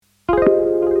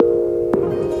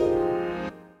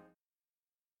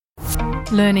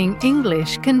Learning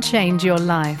English can change your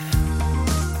life.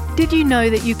 Did you know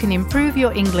that you can improve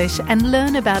your English and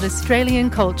learn about Australian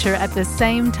culture at the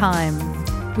same time?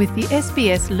 With the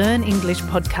SBS Learn English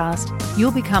podcast,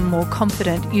 you'll become more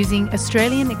confident using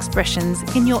Australian expressions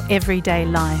in your everyday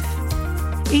life.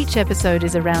 Each episode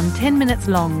is around 10 minutes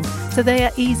long, so they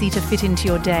are easy to fit into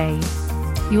your day.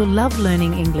 You'll love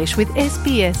learning English with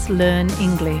SBS Learn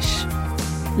English.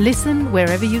 Listen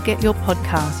wherever you get your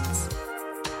podcasts.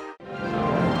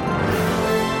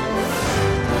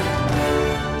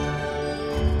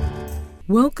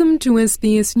 Welcome to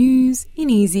SBS News in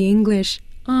Easy English.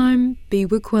 I'm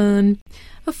Biwa Kwan.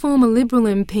 A former Liberal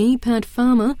MP, Pat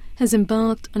Farmer, has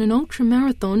embarked on an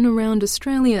ultra-marathon around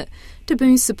Australia to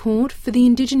boost support for the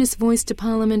Indigenous Voice to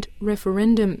Parliament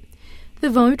referendum. The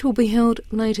vote will be held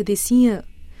later this year.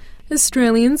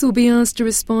 Australians will be asked to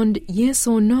respond yes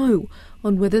or no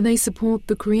on whether they support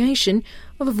the creation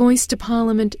of a Voice to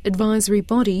Parliament advisory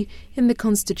body in the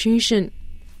Constitution.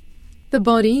 The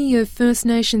body of First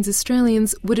Nations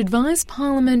Australians would advise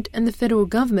Parliament and the federal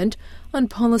government on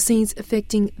policies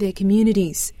affecting their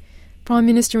communities. Prime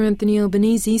Minister Anthony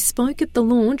Albanese spoke at the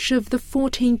launch of the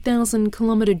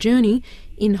 14,000-kilometre journey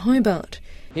in Hobart.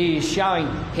 He is showing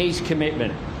his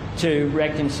commitment to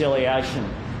reconciliation,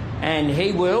 and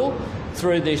he will,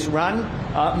 through this run,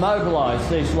 mobilise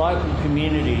these local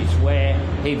communities where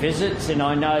he visits, and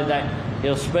I know that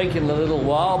he'll speak in a little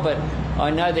while, but I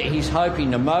know that he's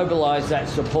hoping to mobilise that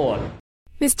support.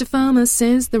 Mr Farmer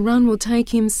says the run will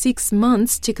take him 6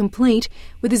 months to complete,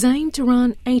 with his aim to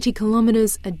run 80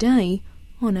 kilometres a day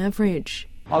on average.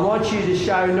 I want you to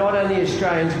show not only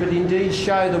Australians, but indeed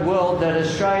show the world that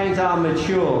Australians are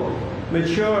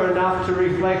mature enough to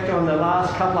reflect on the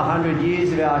last couple of hundred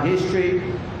years of our history,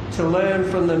 to learn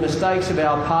from the mistakes of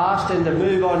our past and to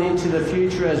move on into the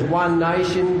future as one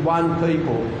nation, one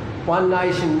people. One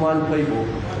nation, one people.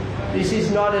 This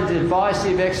is not a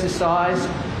divisive exercise.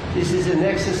 This is an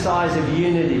exercise of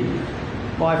unity.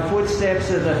 My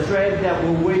footsteps are the thread that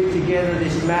will weave together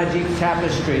this magic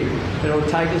tapestry that will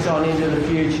take us on into the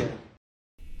future.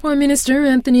 Prime Minister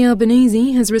Anthony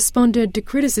Albanese has responded to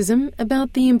criticism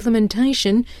about the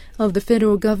implementation of the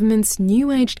federal government's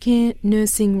new aged care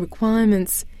nursing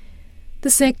requirements. The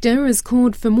sector has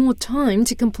called for more time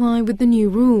to comply with the new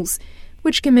rules,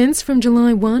 which commence from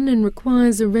July 1 and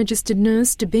requires a registered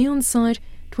nurse to be on site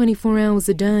 24 hours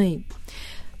a day.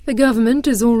 The government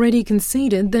has already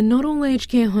conceded that not all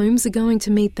aged care homes are going to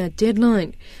meet that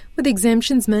deadline, with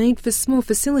exemptions made for small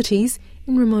facilities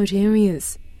in remote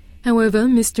areas. However,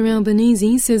 Mr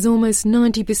Albanese says almost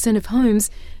 90% of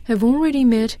homes have already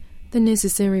met the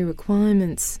necessary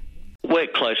requirements. We're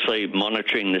closely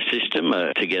monitoring the system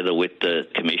together with the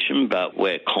Commission, but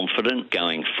we're confident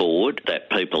going forward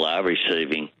that people are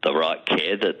receiving the right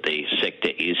care, that the sector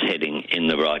is heading in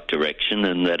the right direction,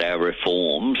 and that our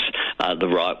reforms are the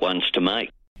right ones to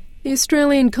make. The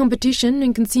Australian Competition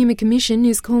and Consumer Commission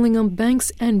is calling on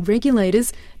banks and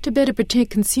regulators to better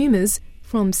protect consumers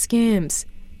from scams.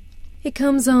 It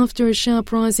comes after a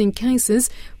sharp rise in cases,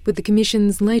 with the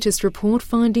Commission's latest report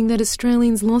finding that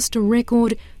Australians lost a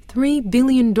record $3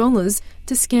 billion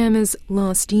to scammers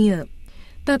last year.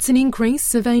 That's an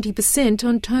increase of 80%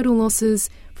 on total losses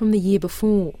from the year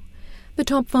before. The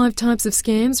top 5 types of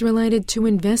scams related to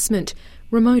investment,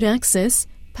 remote access,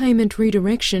 payment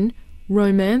redirection,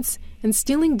 romance, and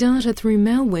stealing data through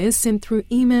malware sent through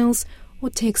emails or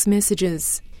text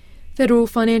messages. Federal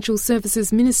Financial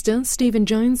Services Minister Stephen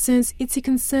Jones says it's a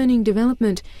concerning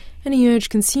development, and he urged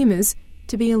consumers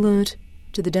to be alert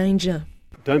to the danger.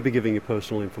 Don't be giving your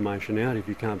personal information out if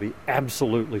you can't be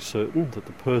absolutely certain that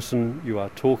the person you are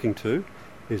talking to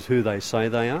is who they say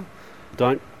they are.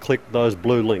 Don't click those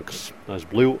blue links, those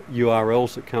blue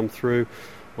URLs that come through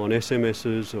on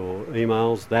SMSs or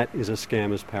emails. That is a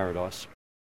scammer's paradise.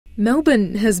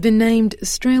 Melbourne has been named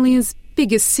Australia's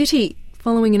biggest city,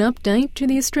 following an update to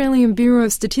the Australian Bureau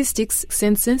of Statistics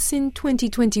census in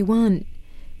 2021.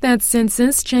 That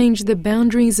census changed the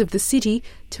boundaries of the city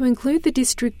to include the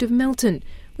district of Melton,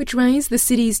 which raised the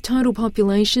city's total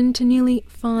population to nearly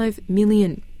 5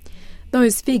 million.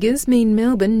 Those figures mean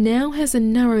Melbourne now has a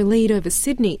narrow lead over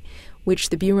Sydney, which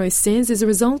the Bureau says is a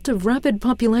result of rapid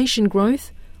population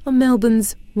growth on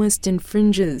Melbourne's western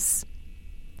fringes.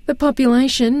 The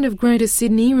population of Greater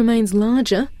Sydney remains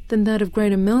larger than that of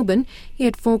Greater Melbourne,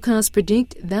 yet forecasts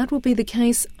predict that will be the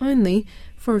case only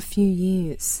for a few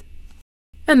years.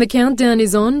 And the countdown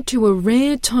is on to a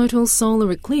rare total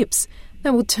solar eclipse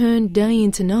that will turn day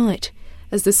into night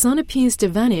as the sun appears to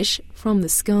vanish from the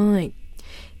sky.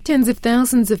 Tens of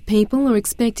thousands of people are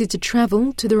expected to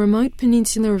travel to the remote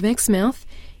peninsula of Exmouth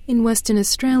in Western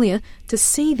Australia to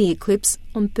see the eclipse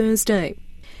on Thursday.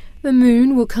 The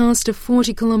moon will cast a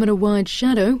 40-kilometre wide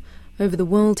shadow over the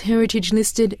World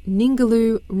Heritage-listed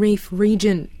Ningaloo Reef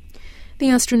region. The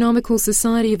Astronomical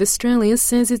Society of Australia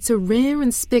says it's a rare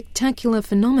and spectacular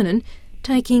phenomenon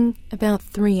taking about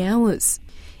 3 hours.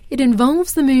 It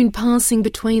involves the moon passing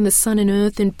between the sun and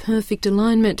earth in perfect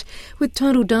alignment, with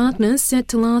total darkness set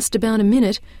to last about a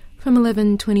minute from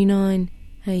 11:29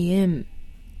 a.m.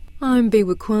 I'm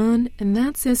Biwa Kwan, and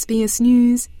that's SBS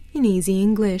News in Easy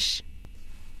English.